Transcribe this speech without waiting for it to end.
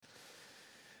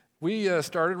We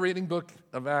started reading book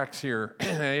of Acts here,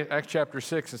 Acts chapter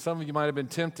 6, and some of you might have been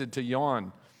tempted to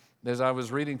yawn as I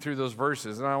was reading through those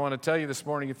verses. And I want to tell you this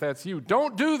morning, if that's you,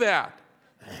 don't do that.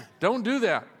 Don't do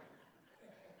that.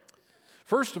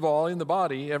 First of all, in the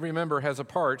body, every member has a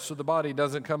part, so the body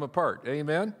doesn't come apart.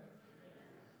 Amen?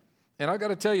 And I've got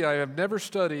to tell you, I have never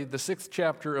studied the 6th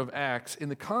chapter of Acts in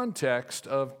the context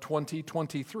of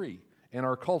 2023 and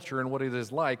our culture and what it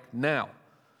is like now.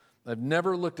 I've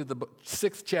never looked at the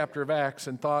 6th chapter of Acts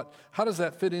and thought, how does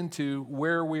that fit into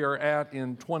where we are at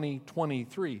in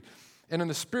 2023? And in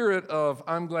the spirit of,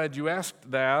 I'm glad you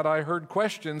asked that, I heard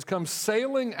questions come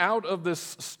sailing out of this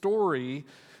story,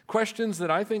 questions that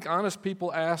I think honest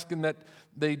people ask and that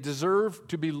they deserve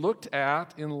to be looked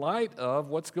at in light of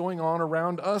what's going on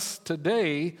around us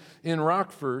today in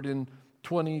Rockford in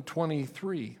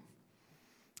 2023.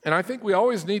 And I think we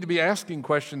always need to be asking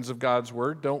questions of God's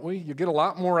Word, don't we? You get a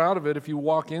lot more out of it if you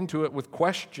walk into it with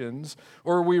questions,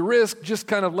 or we risk just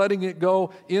kind of letting it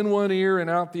go in one ear and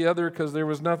out the other because there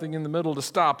was nothing in the middle to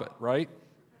stop it, right?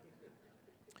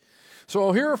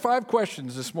 So here are 5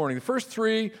 questions this morning. The first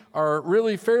 3 are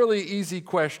really fairly easy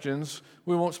questions.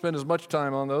 We won't spend as much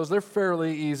time on those. They're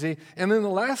fairly easy. And then the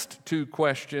last 2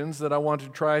 questions that I want to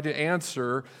try to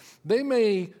answer, they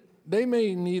may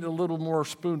need a little more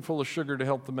spoonful of sugar to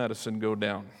help the medicine go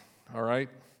down, all right?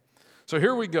 So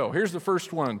here we go. Here's the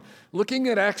first one. Looking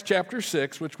at Acts chapter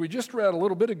 6, which we just read a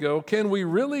little bit ago, can we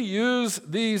really use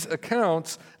these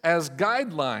accounts as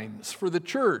guidelines for the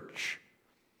church?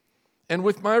 And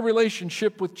with my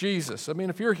relationship with Jesus. I mean,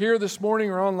 if you're here this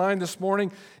morning or online this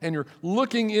morning and you're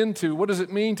looking into what does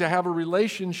it mean to have a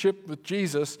relationship with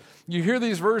Jesus, you hear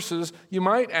these verses, you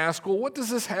might ask, well, what does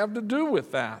this have to do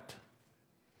with that?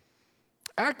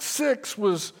 Acts 6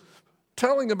 was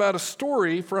telling about a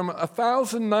story from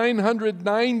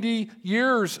 1,990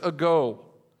 years ago.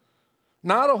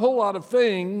 Not a whole lot of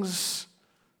things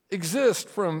exist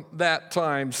from that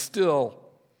time still.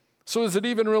 So is it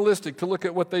even realistic to look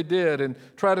at what they did and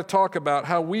try to talk about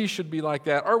how we should be like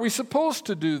that? Are we supposed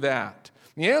to do that?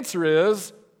 The answer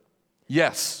is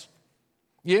yes.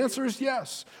 The answer is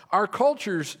yes. Our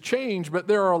cultures change, but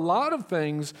there are a lot of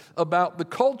things about the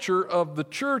culture of the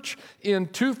church in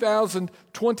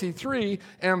 2023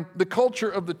 and the culture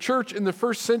of the church in the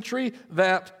first century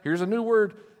that, here's a new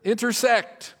word,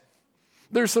 intersect.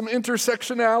 There's some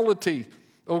intersectionality,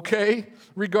 okay,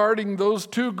 regarding those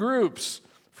 2 groups.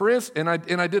 For instance,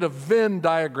 and I did a Venn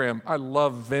diagram. I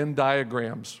love Venn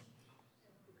diagrams.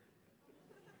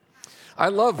 I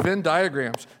love Venn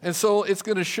diagrams. And so it's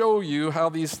going to show you how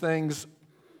these things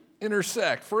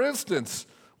intersect. For instance,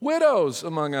 widows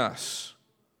among us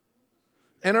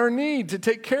and our need to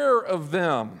take care of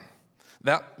them.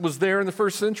 That was there in the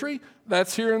first century.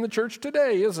 That's here in the church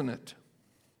today, isn't it?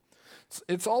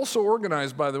 It's also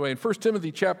organized, by the way, in 1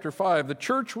 Timothy chapter 5. The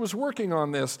church was working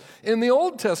on this. In the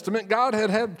Old Testament, God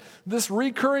had this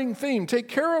recurring theme. Take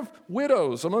care of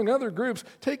widows, among other groups.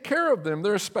 Take care of them.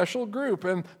 They're a special group.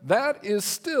 And that is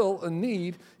still a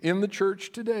need in the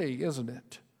church today, isn't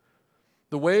it?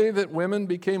 The way that women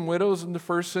became widows in the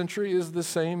first century is the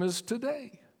same as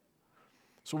today.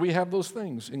 So we have those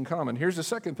things in common. Here's the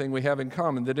second thing we have in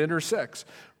common that intersects: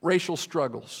 racial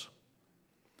struggles.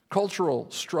 Cultural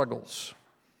struggles.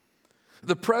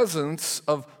 The presence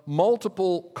of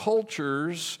multiple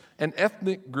cultures and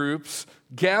ethnic groups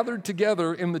gathered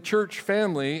together in the church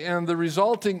family and the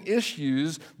resulting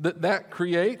issues that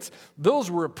creates,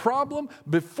 those were a problem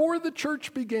before the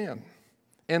church began.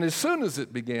 And as soon as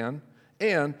it began,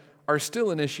 and are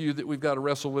still an issue that we've got to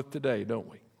wrestle with today,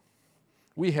 don't we?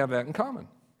 We have that in common.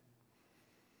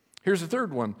 Here's the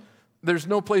third one. There's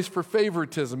no place for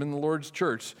favoritism in the Lord's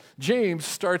church. James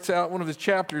starts out one of his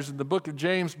chapters in the book of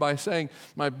James by saying,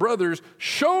 "My brothers,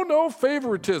 show no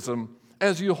favoritism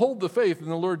as you hold the faith in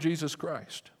the Lord Jesus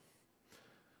Christ."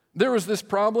 There was this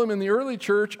problem in the early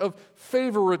church of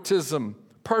favoritism,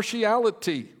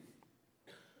 partiality.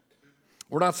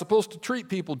 We're not supposed to treat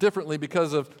people differently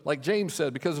because of, like James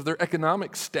said, because of their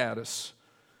economic status.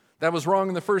 That was wrong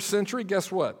in the first century.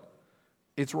 Guess what?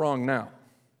 It's wrong now.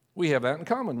 We have that in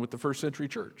common with the first century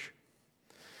church.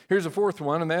 Here's a fourth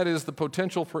one, and that is the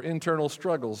potential for internal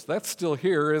struggles. That's still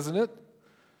here, isn't it?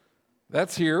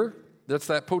 That's here. That's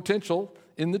that potential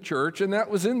in the church, and that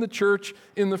was in the church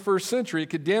in the first century. It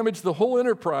could damage the whole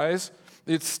enterprise.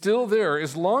 It's still there.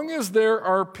 As long as there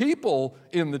are people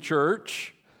in the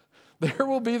church, there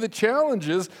will be the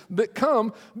challenges that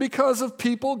come because of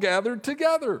people gathered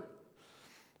together.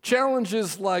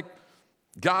 Challenges like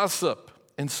gossip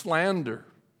and slander,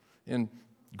 and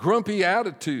grumpy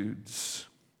attitudes,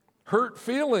 hurt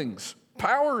feelings,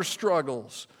 power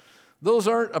struggles. Those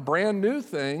aren't a brand new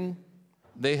thing.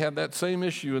 They had that same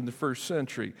issue in the first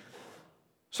century.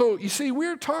 So you see,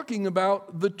 we're talking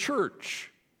about the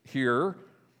church here,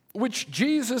 which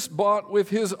Jesus bought with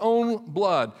his own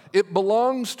blood. It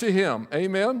belongs to him.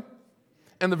 Amen?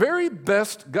 And the very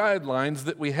best guidelines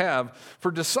that we have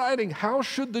for deciding how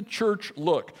should the church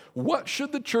look, what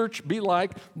should the church be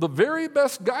like, the very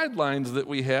best guidelines that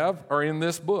we have are in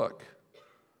this book.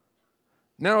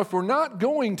 Now, if we're not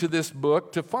going to this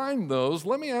book to find those,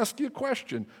 let me ask you a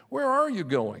question. Where are you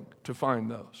going to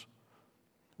find those?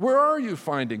 Where are you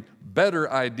finding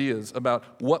better ideas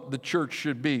about what the church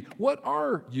should be? What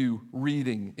are you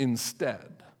reading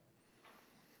instead?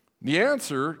 The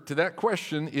answer to that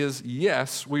question is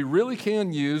yes, we really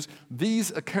can use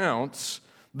these accounts,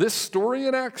 this story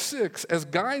in Acts 6, as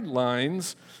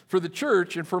guidelines for the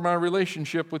church and for my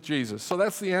relationship with Jesus. So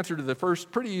that's the answer to the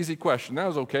first pretty easy question. That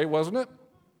was okay, wasn't it?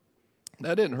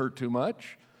 That didn't hurt too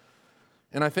much.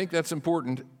 And I think that's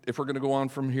important if we're going to go on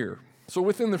from here. So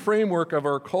within the framework of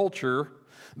our culture,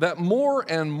 that more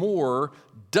and more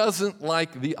doesn't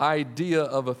like the idea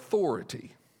of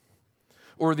authority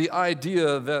or the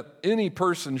idea that any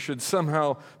person should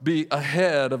somehow be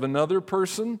ahead of another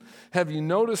person. Have you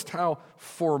noticed how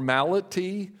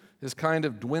formality is kind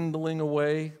of dwindling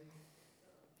away?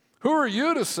 Who are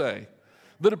you to say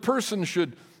that a person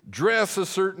should dress a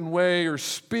certain way or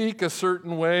speak a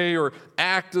certain way or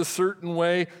act a certain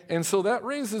way? And so that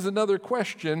raises another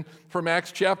question from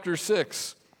Acts chapter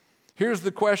 6. Here's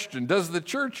the question: does the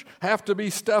church have to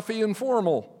be stuffy and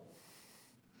formal?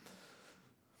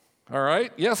 All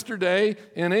right, yesterday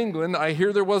in England, I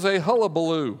hear there was a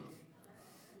hullabaloo.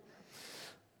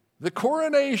 The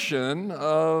coronation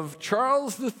of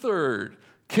Charles III,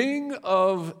 King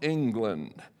of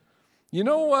England. You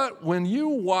know what? When you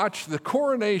watch the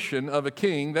coronation of a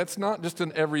king, that's not just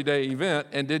an everyday event.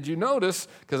 And did you notice,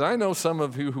 because I know some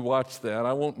of you who watched that,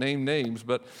 I won't name names,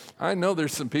 but I know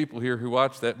there's some people here who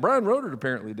watched that. Brian Rodert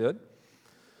apparently did.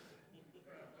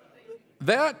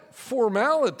 That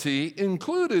formality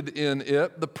included in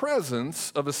it the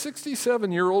presence of a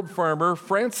 67-year-old farmer,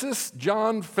 Francis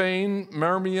John Fane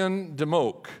Marmion de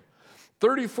Moke,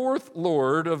 34th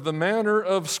Lord of the Manor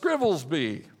of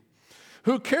Scrivelsby,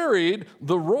 who carried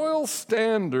the royal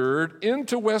standard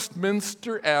into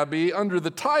Westminster Abbey under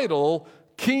the title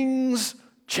King's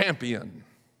Champion.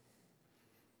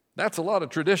 That's a lot of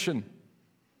tradition.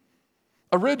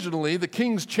 Originally, the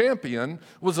King's Champion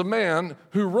was a man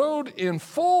who rode in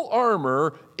full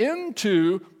armor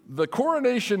into the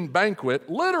coronation banquet,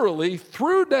 literally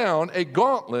threw down a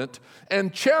gauntlet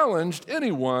and challenged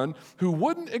anyone who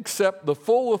wouldn't accept the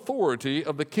full authority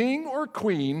of the king or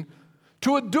queen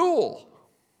to a duel.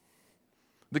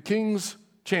 The King's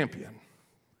Champion.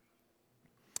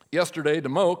 Yesterday, de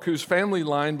Moke, whose family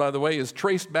line, by the way, is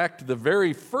traced back to the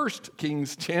very first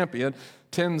King's Champion,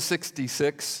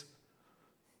 1066,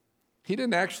 he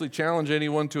didn't actually challenge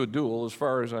anyone to a duel, as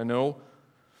far as I know.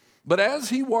 But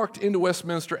as he walked into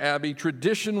Westminster Abbey,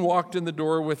 tradition walked in the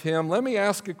door with him. Let me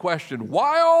ask a question.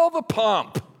 Why all the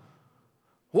pomp?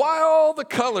 Why all the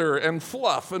color and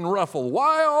fluff and ruffle?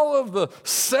 Why all of the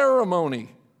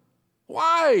ceremony?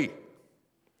 Why?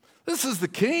 This is the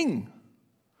king.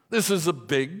 This is a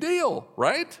big deal,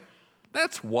 right?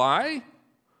 That's why.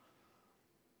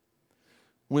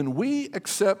 When we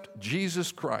accept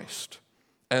Jesus Christ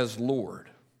as Lord,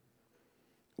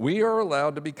 we are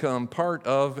allowed to become part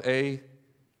of a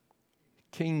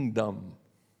kingdom.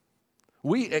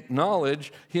 We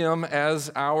acknowledge him as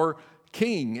our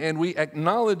king, and we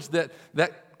acknowledge that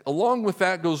along with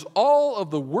that goes all of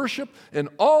the worship and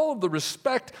all of the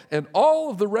respect and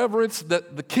all of the reverence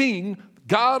that the King,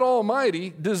 God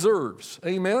Almighty, deserves.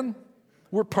 Amen?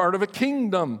 We're part of a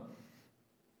kingdom.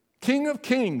 King of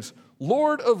kings,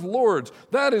 Lord of lords.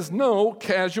 That is no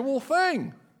casual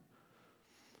thing.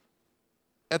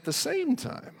 At the same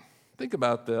time, think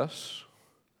about this.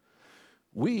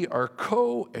 We are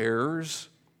co-heirs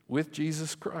with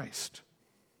Jesus Christ.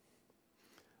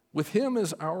 With him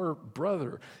as our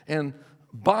brother. And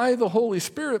by the Holy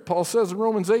Spirit, Paul says in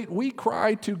Romans 8, we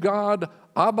cry to God,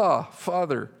 Abba,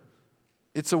 Father.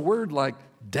 It's a word like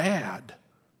dad.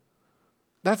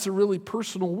 That's a really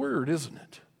personal word, isn't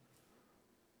it?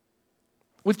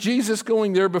 With Jesus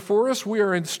going there before us, we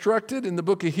are instructed in the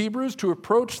book of Hebrews to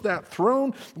approach that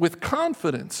throne with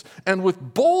confidence and with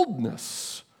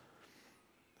boldness.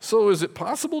 So is it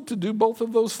possible to do both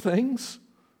of those things?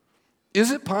 Is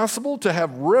it possible to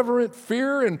have reverent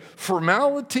fear and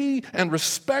formality and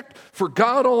respect for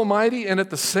God Almighty and at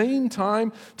the same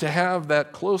time to have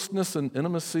that closeness and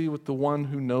intimacy with the one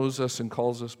who knows us and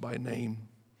calls us by name?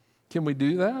 Can we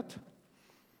do that?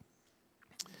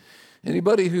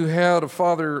 Anybody who had a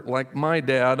father like my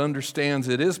dad understands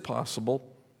it is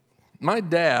possible. My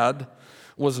dad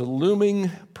was a looming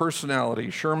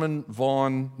personality, Sherman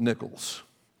Vaughn Nichols.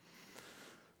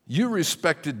 You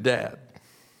respected Dad.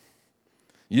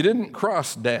 You didn't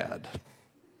cross Dad.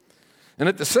 And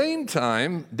at the same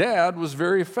time, Dad was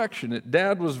very affectionate.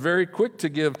 Dad was very quick to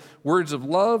give words of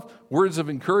love, words of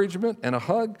encouragement, and a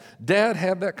hug. Dad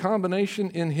had that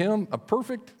combination in him, a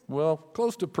perfect, well,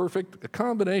 close to perfect, a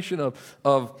combination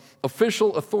of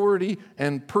official authority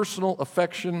and personal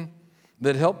affection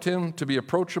that helped him to be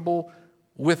approachable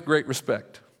with great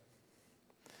respect.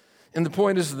 And the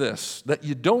point is this, that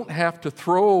you don't have to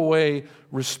throw away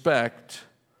respect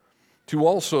to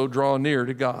also draw near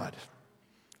to God.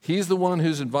 He's the one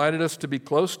who's invited us to be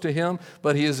close to Him,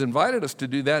 but He has invited us to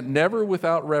do that never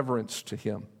without reverence to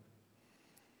Him.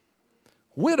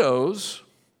 Widows,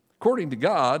 according to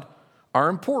God, are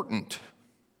important.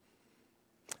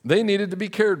 They needed to be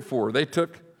cared for.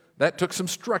 That took some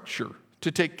structure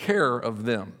to take care of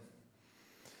them.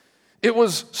 It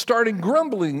was starting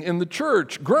grumbling in the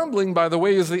church. Grumbling, by the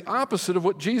way, is the opposite of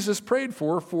what Jesus prayed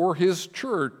for His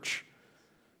church.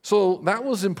 So that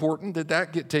was important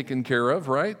that get taken care of,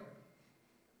 right?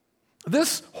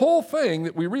 This whole thing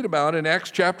that we read about in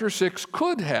Acts chapter 6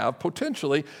 could have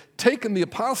potentially taken the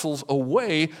apostles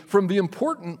away from the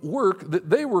important work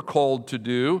that they were called to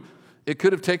do. It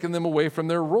could have taken them away from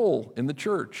their role in the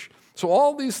church. So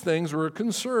all these things were a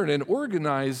concern, and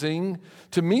organizing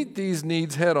to meet these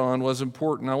needs head on was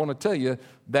important. I want to tell you,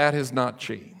 that has not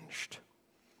changed.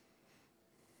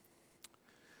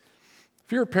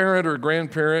 If you're a parent or a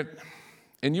grandparent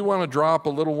and you want to drop a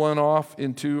little one off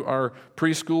into our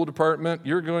preschool department,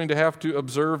 you're going to have to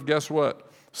observe, guess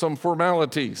what? Some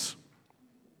formalities.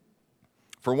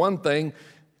 For one thing,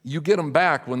 you get them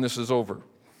back when this is over.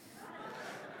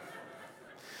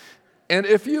 And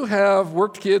if you have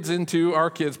worked kids into our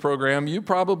kids program, you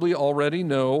probably already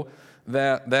know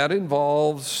that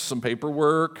involves some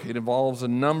paperwork, it involves a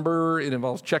number, it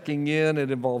involves checking in,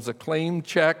 it involves a claim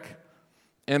check.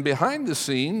 And behind the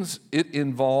scenes, it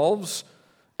involves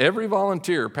every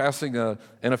volunteer passing an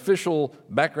official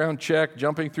background check,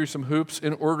 jumping through some hoops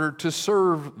in order to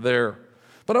serve there.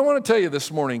 But I want to tell you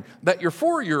this morning that your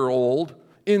 4-year-old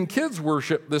in kids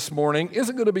worship this morning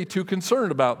isn't going to be too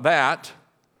concerned about that.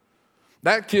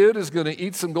 That kid is going to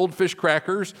eat some goldfish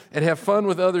crackers and have fun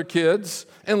with other kids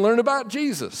and learn about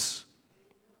Jesus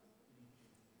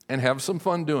and have some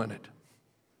fun doing it.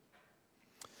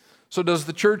 So does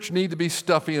the church need to be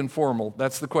stuffy and formal?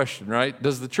 That's the question, right?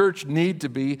 Does the church need to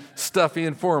be stuffy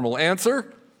and formal?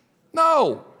 Answer?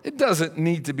 No, it doesn't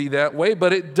need to be that way,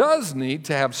 but it does need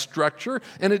to have structure,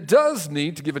 and it does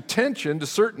need to give attention to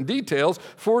certain details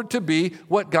for it to be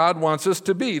what God wants us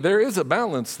to be. There is a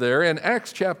balance there, and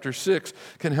Acts chapter 6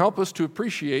 can help us to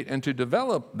appreciate and to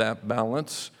develop that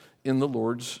balance in the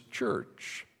Lord's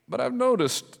church. But I've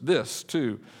noticed this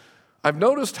too. I've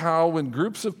noticed how when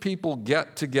groups of people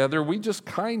get together, we just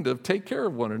kind of take care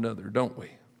of one another, don't we?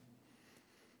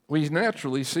 We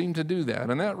naturally seem to do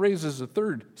that. And that raises a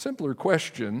third, simpler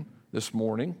question this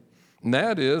morning, and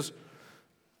that is,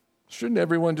 shouldn't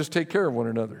everyone just take care of one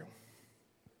another?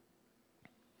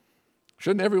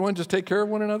 Shouldn't everyone just take care of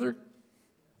one another?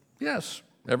 Yes,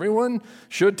 everyone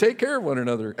should take care of one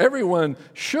another. Everyone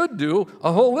should do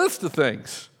a whole list of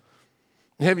things.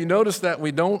 Have you noticed that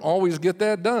we don't always get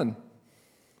that done?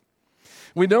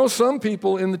 We know some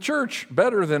people in the church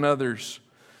better than others.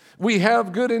 We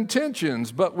have good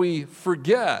intentions, but we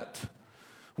forget.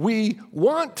 We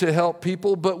want to help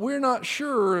people, but we're not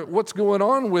sure what's going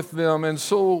on with them, and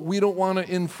so we don't want to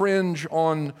infringe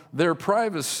on their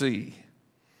privacy.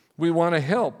 We want to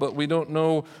help, but we don't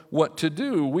know what to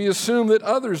do. We assume that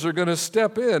others are going to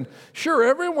step in. Sure,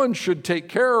 everyone should take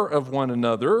care of one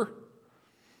another,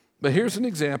 but here's an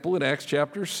example in Acts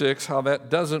chapter 6 how that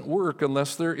doesn't work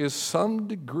unless there is some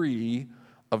degree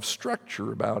of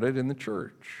structure about it in the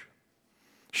church.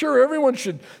 Sure, everyone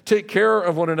should take care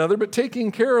of one another, but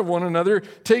taking care of one another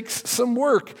takes some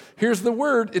work. Here's the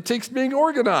word, it takes being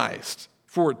organized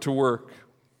for it to work.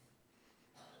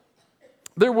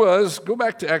 Go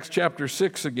back to Acts chapter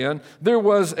 6 again, there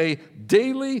was a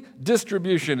daily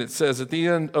distribution, it says at the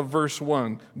end of verse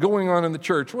 1, going on in the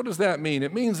church. What does that mean?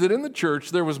 It means that in the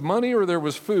church there was money or there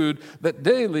was food that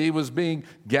daily was being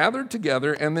gathered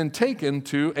together and then taken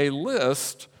to a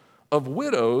list of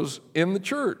widows in the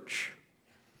church.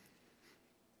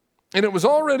 And it was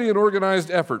already an organized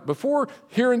effort. Before,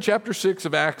 here in chapter 6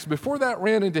 of Acts, before that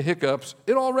ran into hiccups,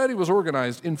 it already was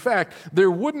organized. In fact, there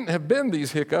wouldn't have been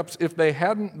these hiccups if they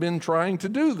hadn't been trying to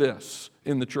do this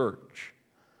in the church.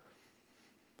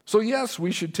 So yes,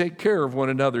 we should take care of one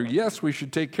another. Yes, we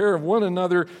should take care of one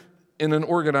another in an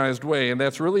organized way, and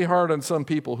that's really hard on some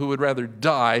people who would rather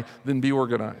die than be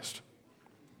organized.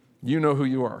 You know who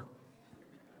you are.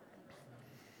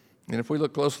 And if we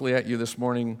look closely at you this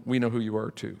morning, we know who you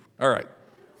are too. All right.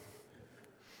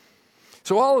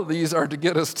 So all of these are to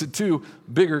get us to two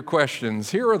bigger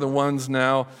questions. Here are the ones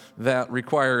now that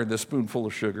require the spoonful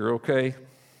of sugar, okay?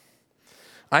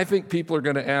 I think people are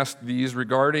going to ask these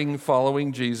regarding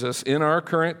following Jesus in our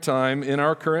current time, in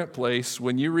our current place.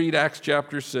 When you read Acts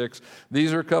chapter 6,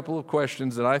 these are a couple of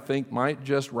questions that I think might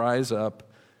just rise up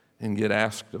and get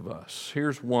asked of us.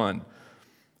 Here's one.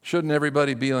 Shouldn't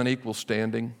everybody be on equal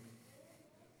standing?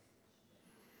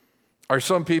 Are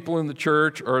some people in the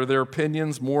church, are their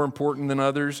opinions more important than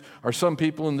others? Are some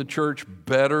people in the church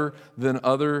better than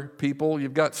other people?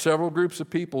 You've got several groups of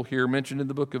people here mentioned in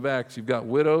the book of Acts. You've got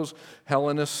widows,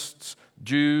 Hellenists,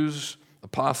 Jews,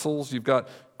 apostles. You've got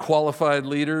qualified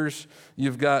leaders.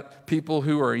 You've got people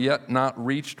who are yet not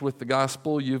reached with the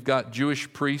gospel. You've got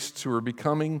Jewish priests who are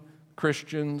becoming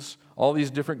Christians. All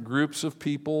these different groups of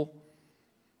people.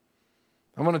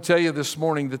 I want to tell you this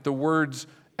morning that the words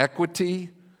equity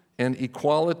and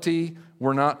equality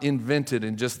were not invented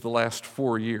in just the last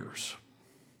 4 years.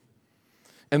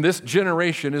 And this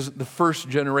generation is the first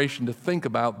generation to think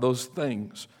about those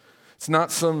things. It's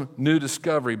not some new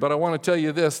discovery, but I want to tell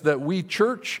you this, that we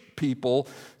church people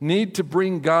need to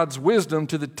bring God's wisdom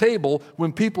to the table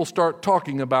when people start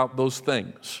talking about those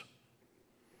things.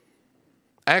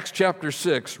 Acts chapter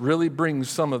 6 really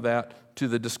brings some of that to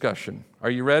the discussion.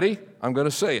 Are you ready? I'm going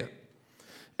to say it.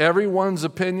 Everyone's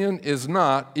opinion is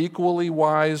not equally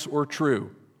wise or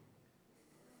true.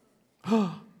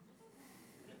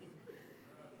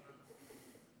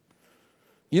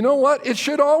 You know what? It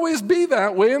should always be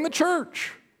that way in the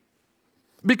church.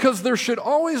 Because there should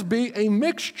always be a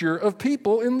mixture of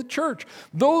people in the church.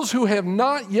 Those who have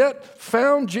not yet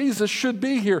found Jesus should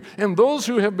be here. And those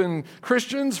who have been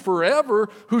Christians forever,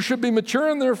 who should be mature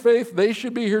in their faith, they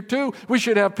should be here too. We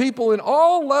should have people in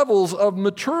all levels of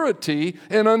maturity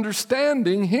and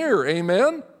understanding here.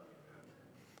 Amen?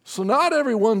 So not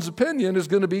everyone's opinion is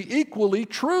going to be equally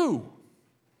true.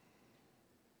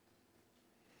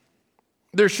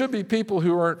 There should be people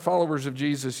who aren't followers of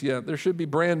Jesus yet. There should be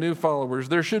brand new followers.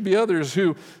 There should be others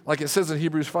who, like it says in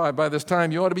Hebrews 5, by this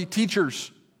time you ought to be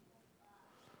teachers.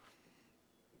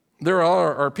 There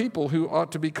are people who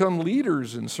ought to become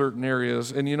leaders in certain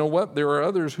areas. And you know what? There are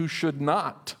others who should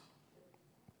not.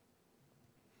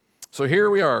 So here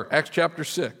we are, Acts chapter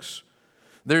 6.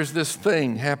 There's this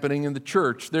thing happening in the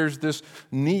church. There's this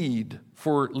need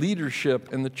for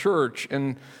leadership in the church,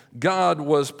 and God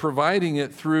was providing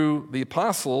it through the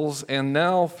apostles and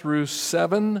now through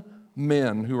 7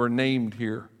 men who are named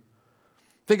here.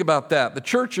 Think about that. The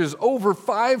church is over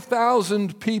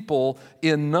 5,000 people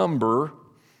in number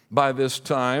by this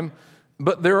time,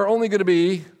 but there are only going to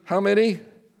be, how many?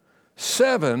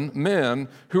 7 men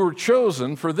who were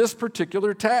chosen for this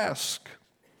particular task.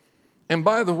 And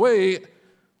by the way,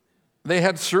 they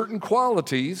had certain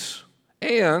qualities,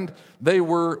 and they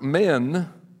were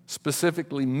men,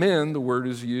 specifically men, the word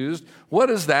is used. What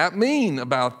does that mean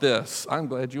about this? I'm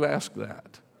glad you asked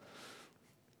that.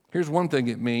 Here's one thing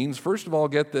it means. First of all,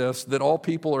 get this, that all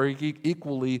people are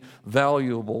equally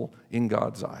valuable in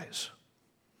God's eyes.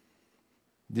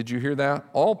 Did you hear that?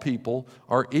 All people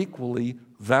are equally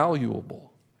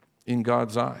valuable in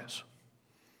God's eyes.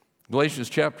 Galatians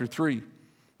chapter 3,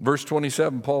 verse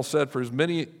 27, Paul said, "For as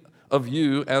many of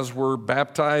you as were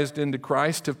baptized into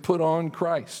Christ have put on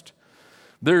Christ.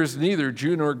 There is neither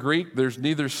Jew nor Greek, there's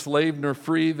neither slave nor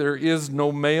free, there is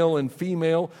no male and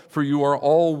female, for you are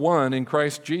all one in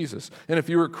Christ Jesus. And if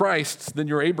you are Christ's, then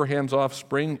you're Abraham's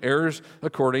offspring, heirs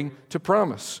according to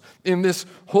promise." In this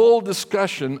whole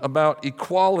discussion about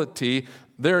equality,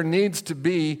 there needs to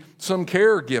be some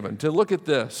care given to look at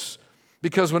this.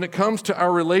 Because when it comes to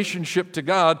our relationship to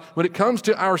God, when it comes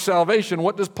to our salvation,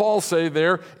 what does Paul say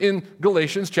there in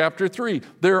Galatians chapter 3?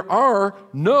 There are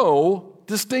no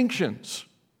distinctions.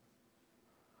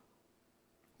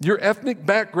 Your ethnic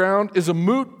background is a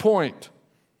moot point.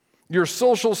 Your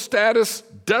social status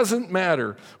doesn't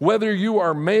matter. Whether you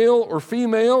are male or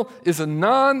female is a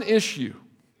non-issue.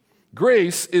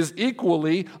 Grace is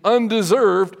equally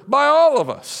undeserved by all of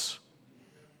us.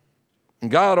 And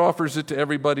God offers it to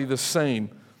everybody the same.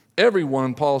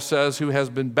 Everyone, Paul says, who has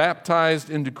been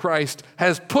baptized into Christ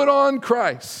has put on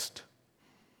Christ.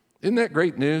 Isn't that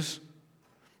great news?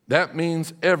 That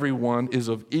means everyone is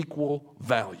of equal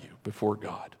value before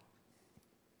God.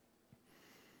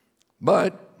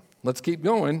 But, let's keep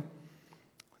going.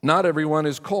 Not everyone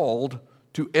is called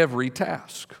to every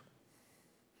task.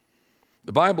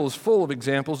 The Bible is full of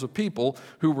examples of people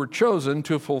who were chosen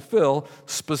to fulfill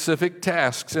specific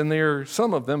tasks, and there are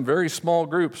some of them very small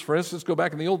groups. For instance, go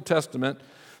back in the Old Testament,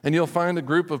 and you'll find a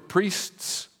group of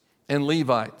priests and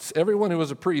Levites. Everyone who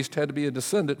was a priest had to be a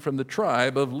descendant from the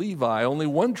tribe of Levi. Only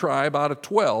one tribe out of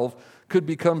 12 could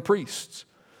become priests.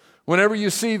 Whenever you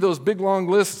see those big long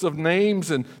lists of names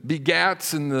and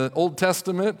begats in the Old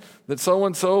Testament, that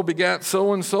so-and-so begat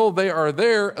so-and-so, they are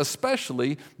there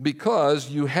especially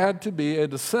because you had to be a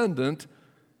descendant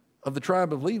of the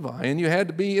tribe of Levi, and you had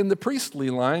to be in the priestly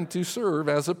line to serve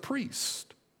as a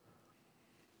priest.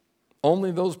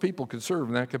 Only those people could serve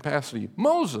in that capacity.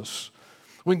 Moses,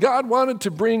 when God wanted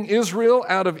to bring Israel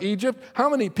out of Egypt, how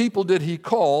many people did he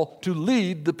call to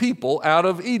lead the people out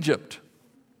of Egypt?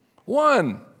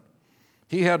 One.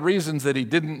 He had reasons that he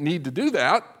didn't need to do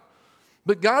that,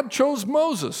 but God chose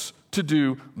Moses to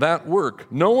do that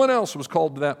work. No one else was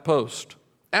called to that post.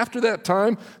 After that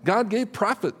time, God gave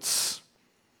prophets,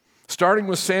 starting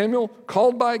with Samuel,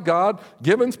 called by God,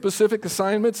 given specific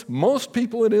assignments. Most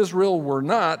people in Israel were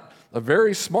not. A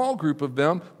very small group of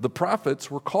them, the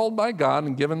prophets, were called by God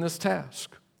and given this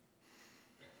task.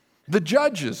 The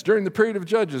judges, during the period of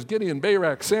Judges, Gideon,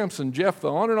 Barak, Samson, Jephthah,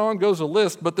 on and on goes a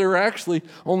list, but there are actually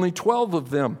only 12 of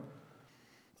them.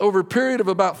 Over a period of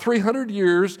about 300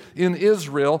 years in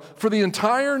Israel, for the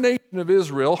entire nation of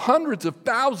Israel, hundreds of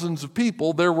thousands of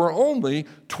people, there were only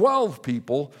 12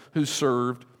 people who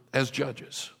served as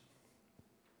judges.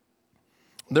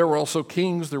 There were also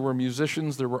kings, there were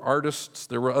musicians, there were artists,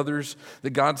 there were others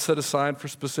that God set aside for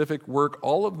specific work,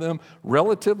 all of them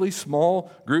relatively small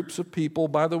groups of people.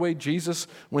 By the way, Jesus,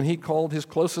 when he called his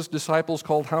closest disciples,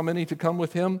 called how many to come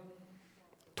with him?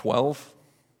 12.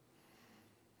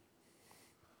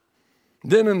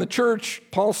 Then in the church,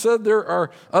 Paul said there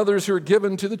are others who are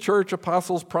given to the church,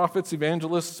 apostles, prophets,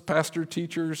 evangelists, pastor,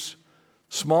 teachers.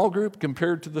 Small group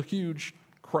compared to the huge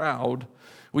crowd.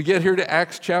 We get here to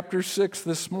Acts chapter 6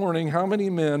 this morning. How many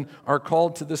men are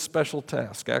called to this special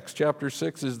task? Acts chapter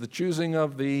 6 is the choosing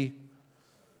of the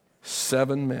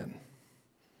 7 men.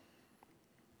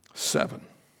 7.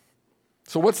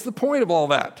 So what's the point of all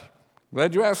that?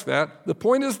 Glad you asked that. The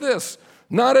point is this: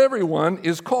 not everyone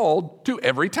is called to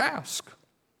every task.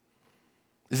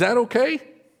 Is that okay?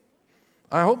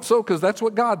 I hope so, because that's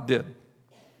what God did.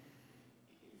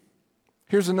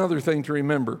 Here's another thing to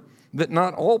remember: that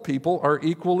not all people are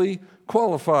equally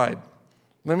qualified.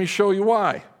 Let me show you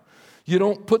why. You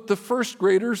don't put the first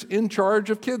graders in charge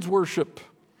of kids worship.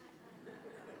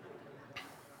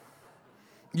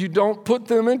 You don't put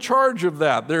them in charge of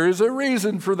that. There is a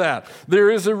reason for that. There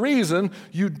is a reason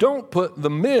you don't put the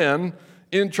men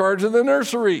in charge of the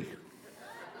nursery.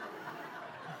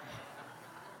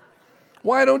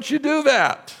 Why don't you do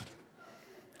that?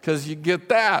 Because you get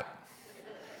that.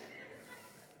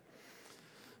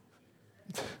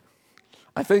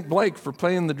 I thank Blake for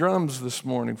playing the drums this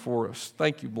morning for us.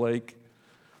 Thank you, Blake.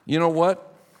 You know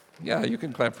what? Yeah, you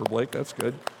can clap for Blake. That's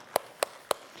good.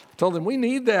 I told him we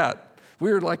need that.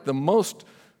 We are like the most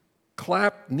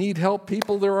clap, need help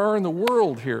people there are in the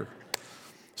world here.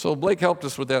 So Blake helped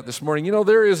us with that this morning. You know,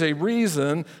 there is a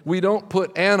reason we don't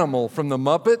put Animal from the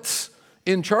Muppets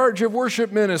in charge of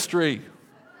worship ministry.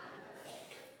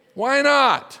 Why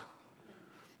not?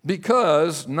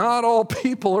 Because not all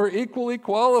people are equally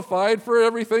qualified for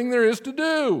everything there is to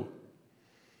do.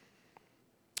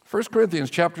 1 Corinthians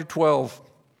chapter 12,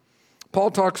 Paul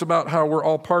talks about how we're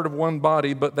all part of one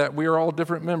body, but that we are all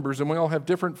different members and we all have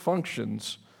different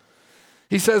functions.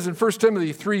 He says in 1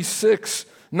 Timothy 3:6,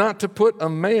 not to put a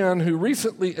man who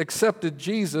recently accepted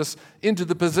Jesus into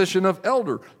the position of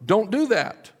elder. Don't do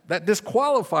that. That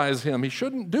disqualifies him. He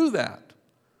shouldn't do that.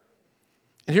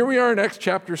 And here we are in Acts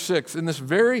chapter 6, in this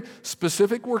very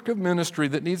specific work of ministry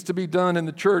that needs to be done in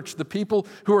the church. The people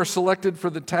who are selected for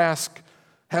the task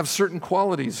have certain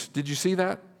qualities. Did you see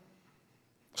that?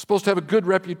 They're supposed to have a good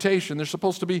reputation. They're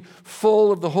supposed to be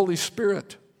full of the Holy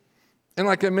Spirit. And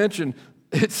like I mentioned,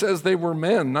 it says they were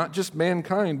men, not just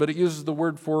mankind, but it uses the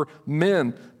word for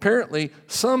men. Apparently,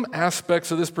 some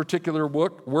aspects of this particular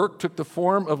work took the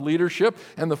form of leadership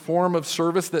and the form of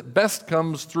service that best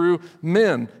comes through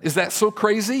men. Is that so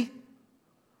crazy?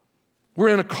 We're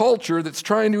in a culture that's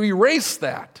trying to erase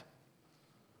that.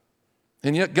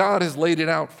 And yet God has laid it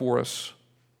out for us.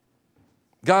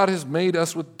 God has made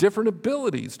us with different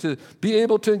abilities to be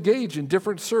able to engage in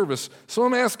different service. So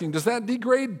I'm asking, does that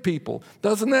degrade people?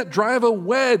 Doesn't that drive a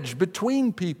wedge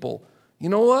between people? You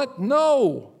know what?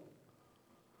 No.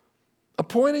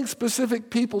 Appointing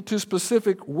specific people to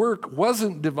specific work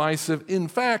wasn't divisive. In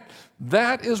fact,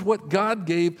 that is what God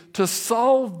gave to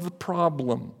solve the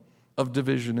problem of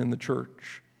division in the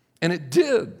church. And it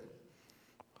did.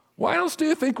 Why else do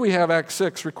you think we have Acts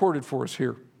 6 recorded for us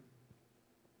here?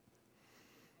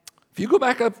 If you go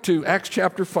back up to Acts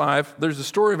chapter 5, there's the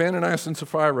story of Ananias and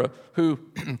Sapphira who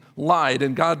lied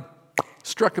and God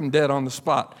struck them dead on the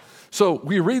spot. So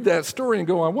we read that story and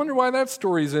go, I wonder why that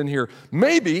story's in here.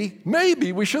 Maybe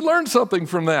we should learn something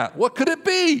from that. What could it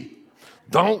be?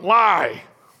 Don't lie.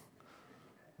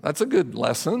 That's a good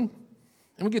lesson.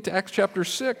 And we get to Acts chapter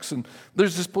 6, and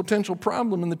there's this potential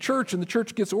problem in the church, and the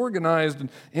church gets organized,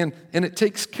 and it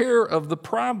takes care of the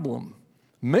problem.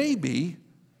 Maybe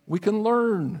we can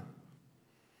learn.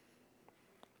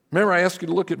 Remember, I asked you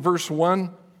to look at verse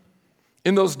 1.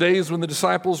 In those days when the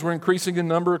disciples were increasing in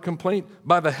number, a complaint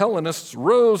by the Hellenists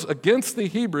rose against the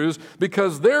Hebrews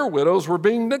because their widows were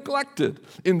being neglected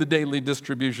in the daily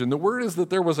distribution. The word is that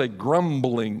there was a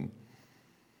grumbling.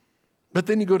 But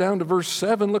then you go down to verse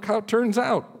 7, look how it turns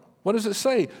out. What does it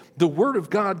say? The word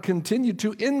of God continued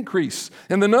to increase,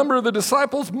 and the number of the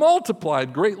disciples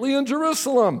multiplied greatly in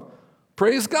Jerusalem.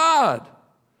 Praise God.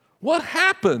 What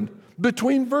happened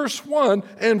between verse 1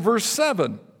 and verse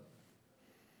 7?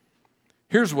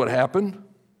 Here's what happened.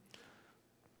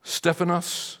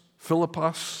 Stephanos,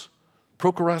 Philippos,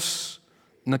 Prochorus,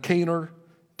 Nicanor,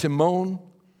 Timon,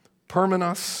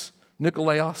 Parmenas,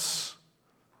 Nicolaos.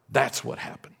 That's what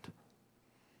happened.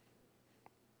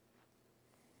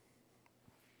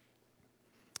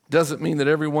 Doesn't mean that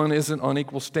everyone isn't on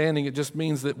equal standing. It just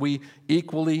means that we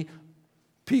equally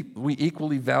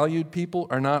valued people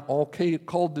are not all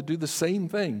called to do the same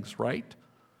things, right?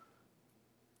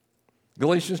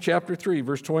 Galatians chapter 3,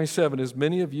 verse 27, as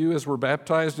many of you as were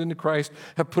baptized into Christ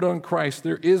have put on Christ.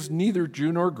 There is neither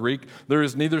Jew nor Greek, there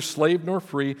is neither slave nor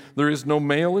free, there is no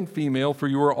male and female, for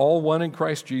you are all one in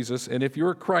Christ Jesus. And if you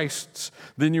are Christ's,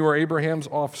 then you are Abraham's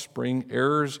offspring,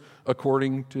 heirs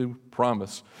according to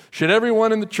promise. Should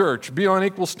everyone in the church be on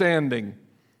equal standing?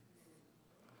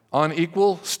 On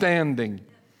equal standing?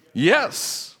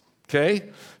 Yes.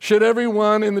 Okay. Should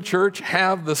everyone in the church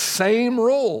have the same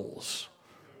roles?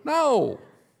 No.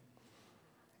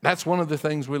 That's one of the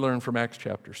things we learn from Acts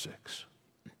chapter 6.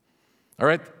 All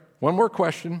right, one more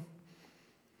question.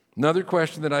 Another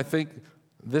question that I think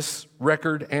this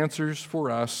record answers for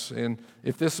us, and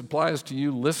if this applies to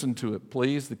you, listen to it,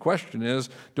 please. The question is,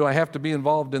 do I have to be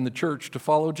involved in the church to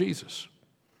follow Jesus?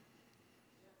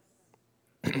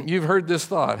 You've heard this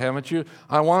thought, haven't you?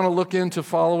 I want to look into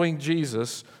following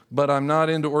Jesus, but I'm not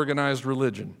into organized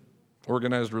religion.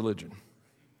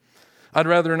 I'd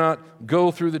rather not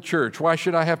go through the church. Why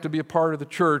should I have to be a part of the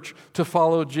church to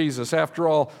follow Jesus? After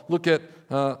all, look at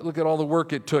all the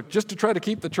work it took just to try to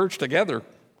keep the church together.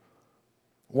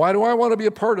 Why do I want to be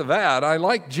a part of that? I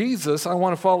like Jesus. I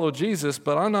want to follow Jesus,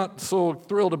 but I'm not so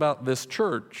thrilled about this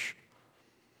church.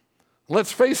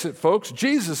 Let's face it, folks.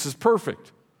 Jesus is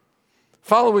perfect.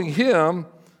 Following him,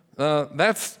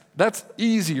 that's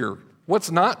easier.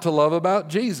 What's not to love about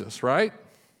Jesus, right?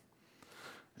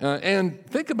 And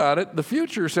think about it, the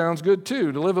future sounds good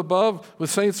too. To live above with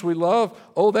saints we love,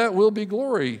 oh, that will be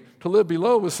glory. To live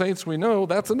below with saints we know,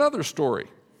 that's another story.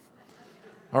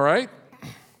 All right?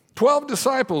 12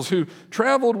 disciples who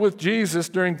traveled with Jesus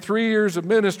during 3 years of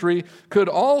ministry could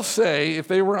all say, if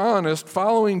they were honest,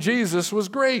 following Jesus was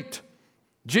great.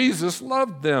 Jesus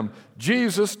loved them.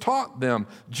 Jesus taught them.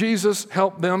 Jesus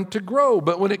helped them to grow.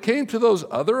 But when it came to those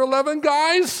other 11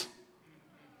 guys,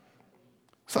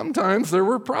 sometimes there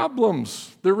were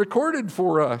problems. They're recorded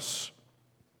for us.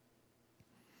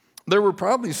 There were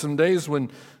probably some days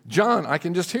when John, I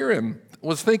can just hear him,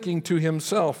 was thinking to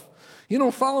himself, you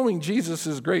know, following Jesus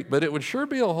is great, but it would sure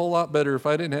be a whole lot better if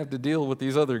I didn't have to deal with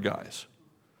these other guys.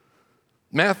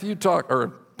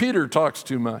 Peter talks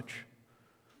too much.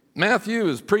 Matthew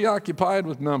is preoccupied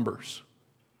with numbers.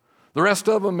 The rest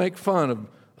of them make fun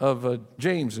of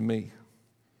James and me.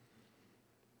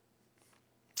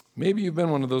 Maybe you've been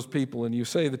one of those people and you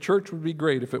say the church would be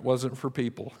great if it wasn't for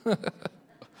people.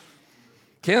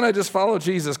 Can I just follow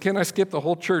Jesus? Can I skip the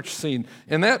whole church scene?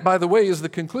 And that, by the way, is the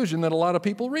conclusion that a lot of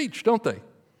people reach, don't they?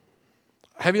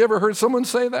 Have you ever heard someone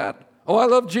say that? Oh, I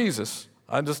love Jesus.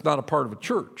 I'm just not a part of a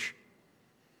church.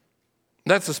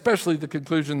 That's especially the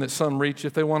conclusion that some reach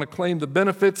if they want to claim the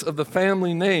benefits of the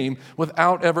family name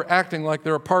without ever acting like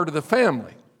they're a part of the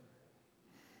family.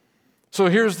 So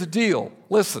here's the deal.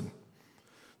 Listen.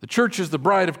 The church is the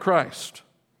bride of Christ,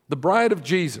 the bride of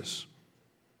Jesus.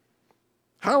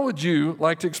 How would you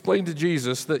like to explain to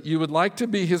Jesus that you would like to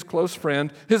be his close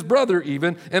friend, his brother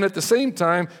even, and at the same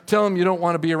time tell him you don't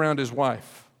want to be around his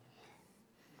wife?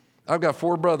 I've got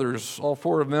 4 brothers. All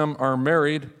 4 of them are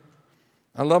married.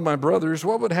 I love my brothers.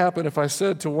 What would happen if I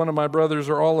said to one of my brothers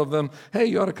or all of them, hey,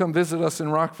 you ought to come visit us in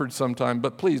Rockford sometime,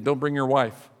 but please don't bring your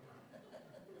wife?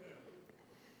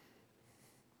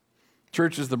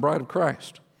 Church is the bride of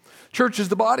Christ. Church is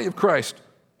the body of Christ.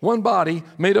 One body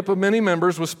made up of many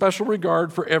members with special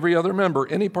regard for every other member.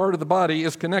 Any part of the body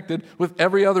is connected with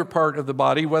every other part of the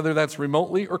body, whether that's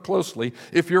remotely or closely.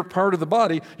 If you're part of the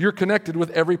body, you're connected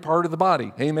with every part of the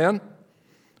body. Amen?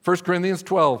 1 Corinthians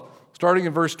 12, starting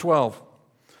in verse 12.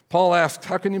 Paul asks,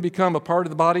 how can you become a part of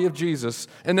the body of Jesus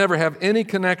and never have any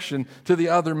connection to the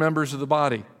other members of the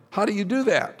body? How do you do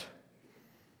that?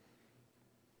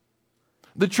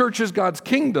 The church is God's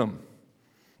kingdom,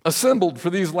 assembled for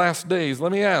these last days.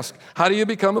 Let me ask, how do you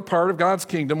become a part of God's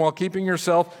kingdom while keeping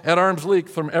yourself at arm's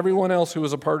length from everyone else who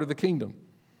is a part of the kingdom?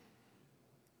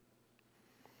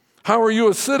 How are you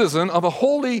a citizen of a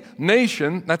holy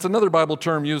nation? That's another Bible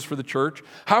term used for the church.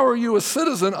 How are you a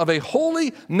citizen of a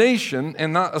holy nation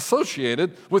and not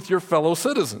associated with your fellow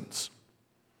citizens?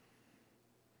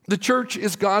 The church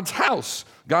is God's house,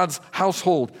 God's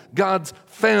household, God's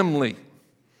family.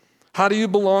 How do you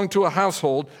belong to a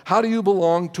household? How do you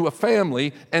belong to a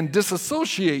family and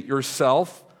disassociate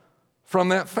yourself from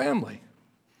that family?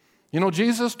 You know,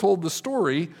 Jesus told the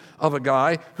story of a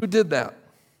guy who did that,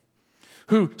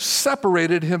 who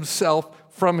separated himself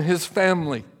from his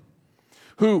family,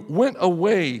 who went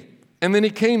away, and then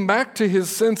he came back to his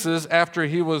senses after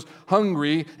he was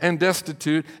hungry and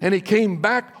destitute, and he came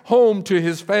back home to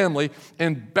his family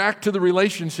and back to the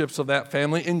relationships of that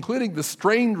family, including the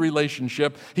strained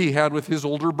relationship he had with his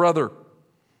older brother.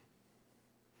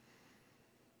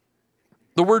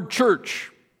 The word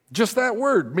church, just that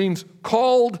word, means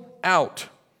called out,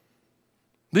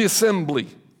 the assembly.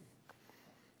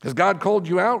 Has God called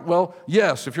you out? Well,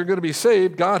 yes, if you're going to be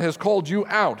saved, God has called you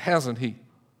out, hasn't He?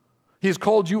 He's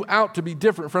called you out to be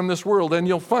different from this world, and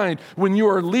you'll find when you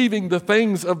are leaving the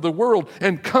things of the world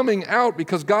and coming out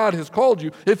because God has called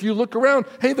you, if you look around,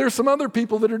 hey, there's some other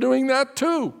people that are doing that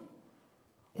too.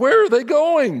 Where are they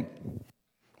going?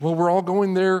 Well, we're all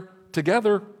going there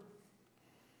together.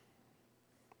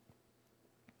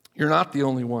 You're not the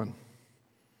only one.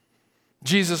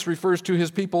 Jesus refers to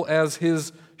His people as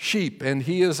His sheep, and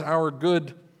He is our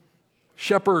good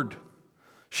shepherd.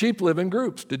 Sheep live in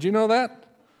groups. Did you know that?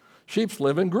 Sheep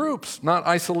live in groups, not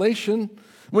isolation.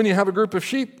 When you have a group of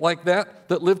sheep like that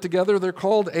live together, they're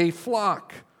called a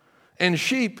flock. And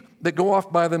sheep that go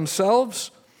off by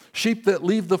themselves, sheep that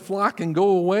leave the flock and go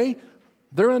away,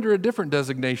 they're under a different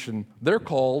designation. They're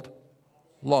called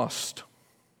lost.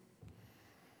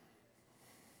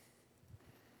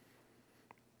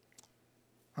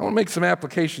 I want to make some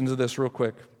applications of this real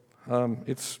quick.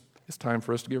 It's time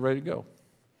for us to get ready to go.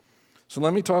 So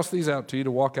let me toss these out to you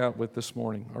to walk out with this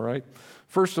morning, all right?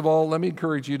 First of all, let me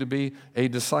encourage you to be a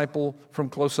disciple from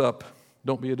close up.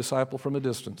 Don't be a disciple from a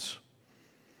distance.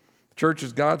 Church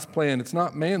is God's plan. It's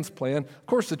not man's plan. Of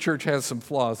course, the church has some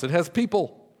flaws. It has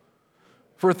people.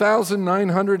 For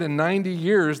 1,990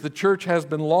 years, the church has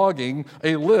been logging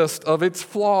a list of its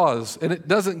flaws, and it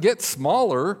doesn't get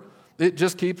smaller. It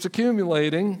just keeps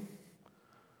accumulating.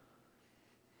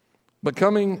 But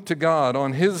coming to God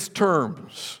on His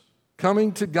terms,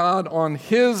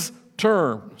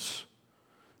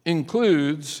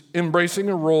 includes embracing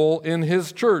a role in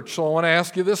His church. So I want to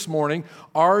ask you this morning,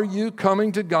 are you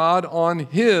coming to God on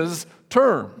His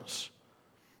terms?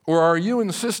 Or are you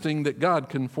insisting that God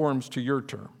conforms to your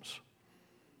terms?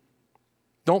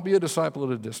 Don't be a disciple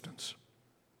at a distance.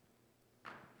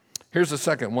 Here's the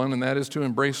second one, and that is to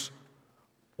embrace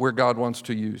where God wants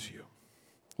to use you.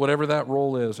 Whatever that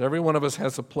role is, every one of us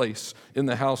has a place in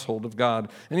the household of God.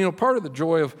 And you know, part of the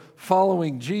joy of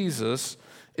following Jesus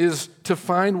is to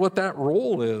find what that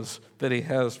role is that He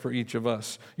has for each of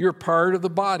us. You're part of the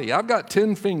body. I've got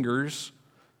 10 fingers,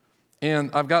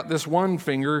 and I've got this one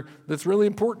finger that's really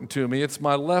important to me. It's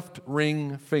my left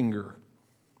ring finger.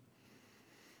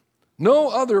 No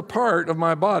other part of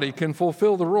my body can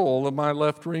fulfill the role of my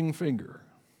left ring finger.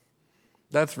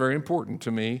 That's very important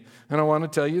to me, and I want to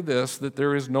tell you this, that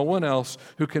there is no one else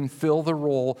who can fill the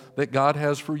role that God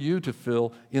has for you to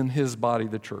fill in His body,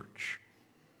 the church.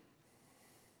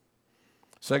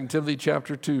 2 Timothy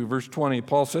chapter 2, verse 20,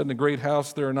 Paul said, in a great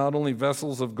house there are not only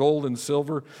vessels of gold and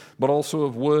silver, but also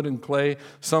of wood and clay,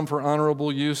 some for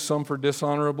honorable use, some for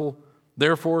dishonorable.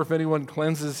 Therefore, if anyone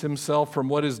cleanses himself from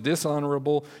what is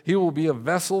dishonorable, he will be a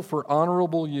vessel for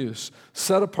honorable use,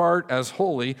 set apart as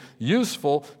holy,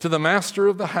 useful to the master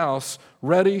of the house,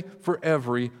 ready for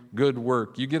every good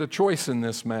work. You get a choice in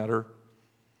this matter.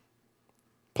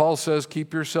 Paul says,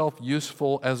 keep yourself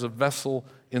useful as a vessel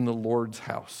in the Lord's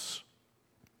house.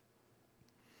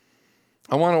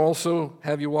 I want to also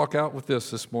have you walk out with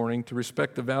this morning, to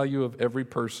respect the value of every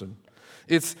person.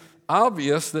 It's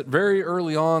obvious that very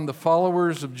early on the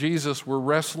followers of Jesus were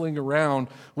wrestling around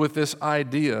with this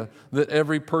idea that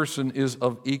every person is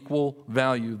of equal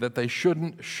value, that they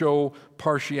shouldn't show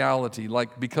partiality,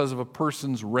 like because of a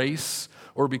person's race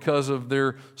or because of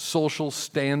their social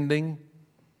standing.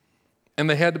 And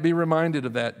they had to be reminded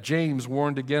of that. James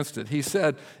warned against it. He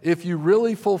said, if you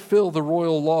really fulfill the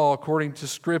royal law according to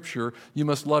Scripture, you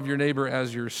must love your neighbor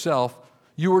as yourself.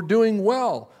 You are doing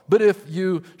well. But if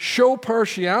you show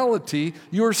partiality,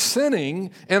 you're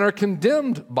sinning and are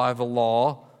condemned by the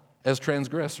law as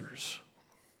transgressors.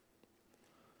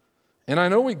 And I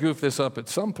know we goof this up at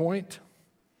some point,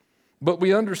 but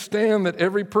we understand that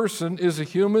every person is a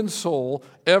human soul,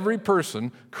 every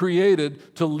person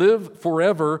created to live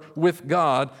forever with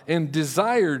God and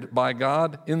desired by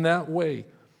God in that way.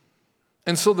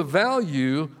 And so the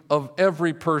value of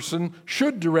every person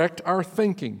should direct our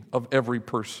thinking of every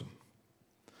person.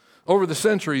 Over the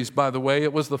centuries, by the way,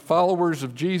 it was the followers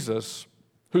of Jesus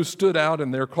who stood out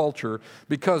in their culture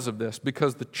because of this,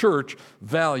 because the church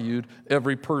valued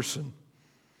every person.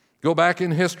 Go back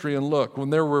in history and look.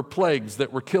 When there were plagues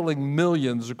that were killing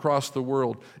millions across the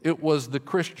world, it was the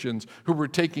Christians who were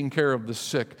taking care of the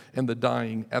sick and the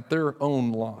dying at their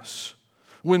own loss.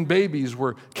 When babies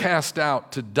were cast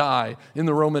out to die in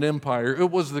the Roman Empire,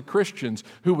 it was the Christians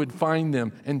who would find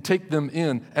them and take them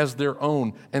in as their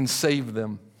own and save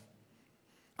them.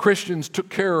 Christians took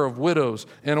care of widows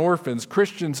and orphans.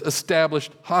 Christians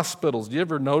established hospitals. Do you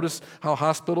ever notice how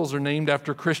hospitals are named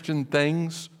after Christian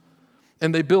things?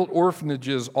 And they built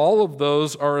orphanages. All of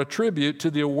those are a tribute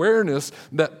to the awareness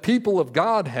that people of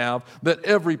God have that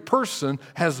every person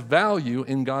has value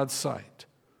in God's sight.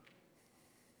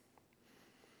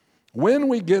 When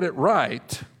we get it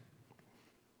right,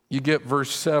 you get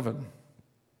verse 7.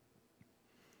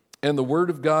 And the word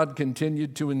of God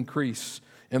continued to increase,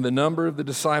 and the number of the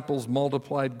disciples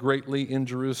multiplied greatly in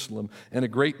Jerusalem, and a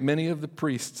great many of the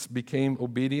priests became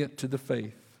obedient to the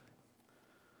faith.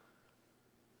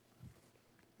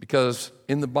 Because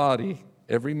in the body,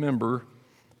 every member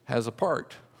has a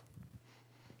part.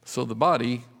 So the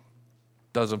body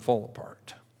doesn't fall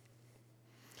apart.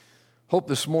 Hope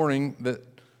this morning that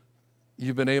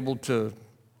you've been able to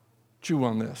chew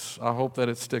on this. I hope that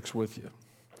it sticks with you.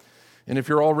 And if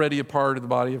you're already a part of the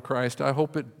body of Christ, I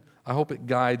hope it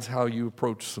guides how you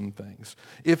approach some things.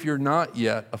 If you're not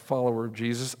yet a follower of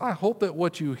Jesus, I hope that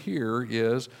what you hear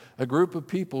is a group of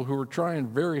people who are trying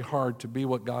very hard to be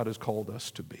what God has called us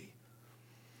to be.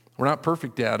 We're not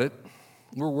perfect at it.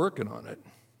 We're working on it.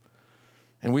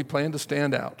 And we plan to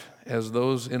stand out as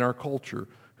those in our culture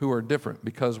who are different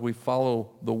because we follow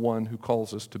the one who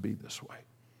calls us to be this way.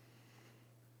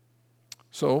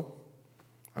 So,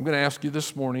 I'm going to ask you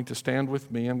this morning to stand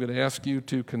with me. I'm going to ask you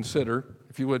to consider,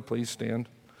 if you would please stand,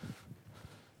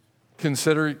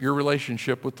 consider your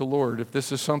relationship with the Lord. If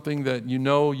this is something that you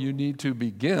know you need to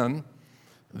begin,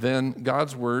 then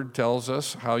God's Word tells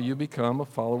us how you become a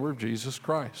follower of Jesus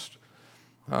Christ.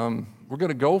 We're going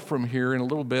to go from here in a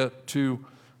little bit to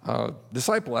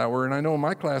Disciple Hour, and I know in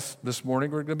my class this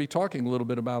morning we're going to be talking a little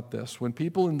bit about this. When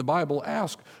people in the Bible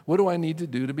ask, what do I need to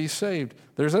do to be saved?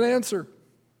 There's an answer.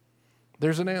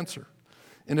 There's an answer.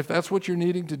 And if that's what you're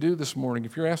needing to do this morning,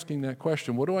 if you're asking that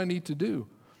question, what do I need to do?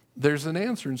 There's an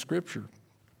answer in Scripture.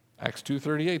 Acts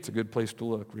 2:38 is a good place to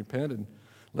look. Repent and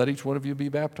let each one of you be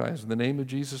baptized in the name of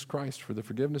Jesus Christ for the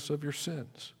forgiveness of your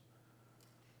sins.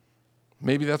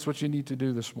 Maybe that's what you need to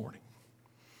do this morning.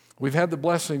 We've had the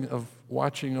blessing of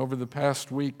watching over the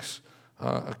past weeks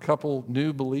a couple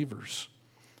new believers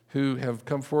who have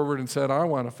come forward and said, I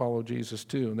want to follow Jesus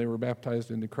too, and they were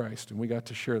baptized into Christ, and we got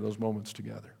to share those moments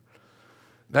together.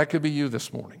 That could be you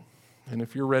this morning, and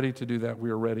if you're ready to do that, we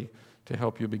are ready to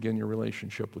help you begin your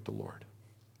relationship with the Lord.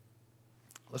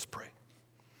 Let's pray.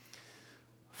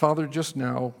 Father, just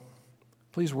now,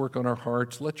 please work on our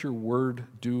hearts. Let your word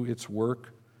do its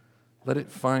work. Let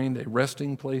it find a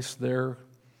resting place there,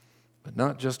 but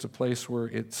not just a place where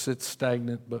it sits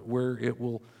stagnant, but where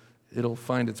it'll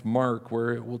find its mark,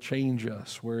 where it will change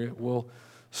us, where it will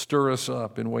stir us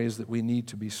up in ways that we need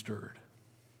to be stirred.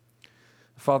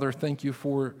 Father, thank you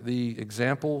for the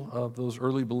example of those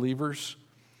early believers,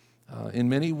 in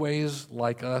many ways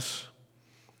like us.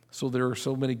 So there are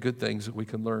so many good things that we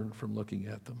can learn from looking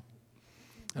at them.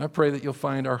 And I pray that you'll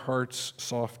find our hearts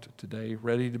soft today,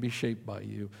 ready to be shaped by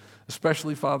you.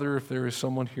 Especially, Father, if there is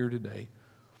someone here today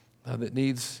that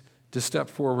needs to step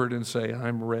forward and say,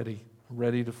 I'm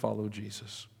ready to follow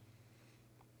Jesus.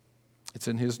 It's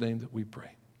in his name that we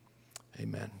pray.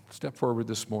 Amen. Step forward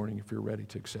this morning if you're ready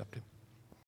to accept him.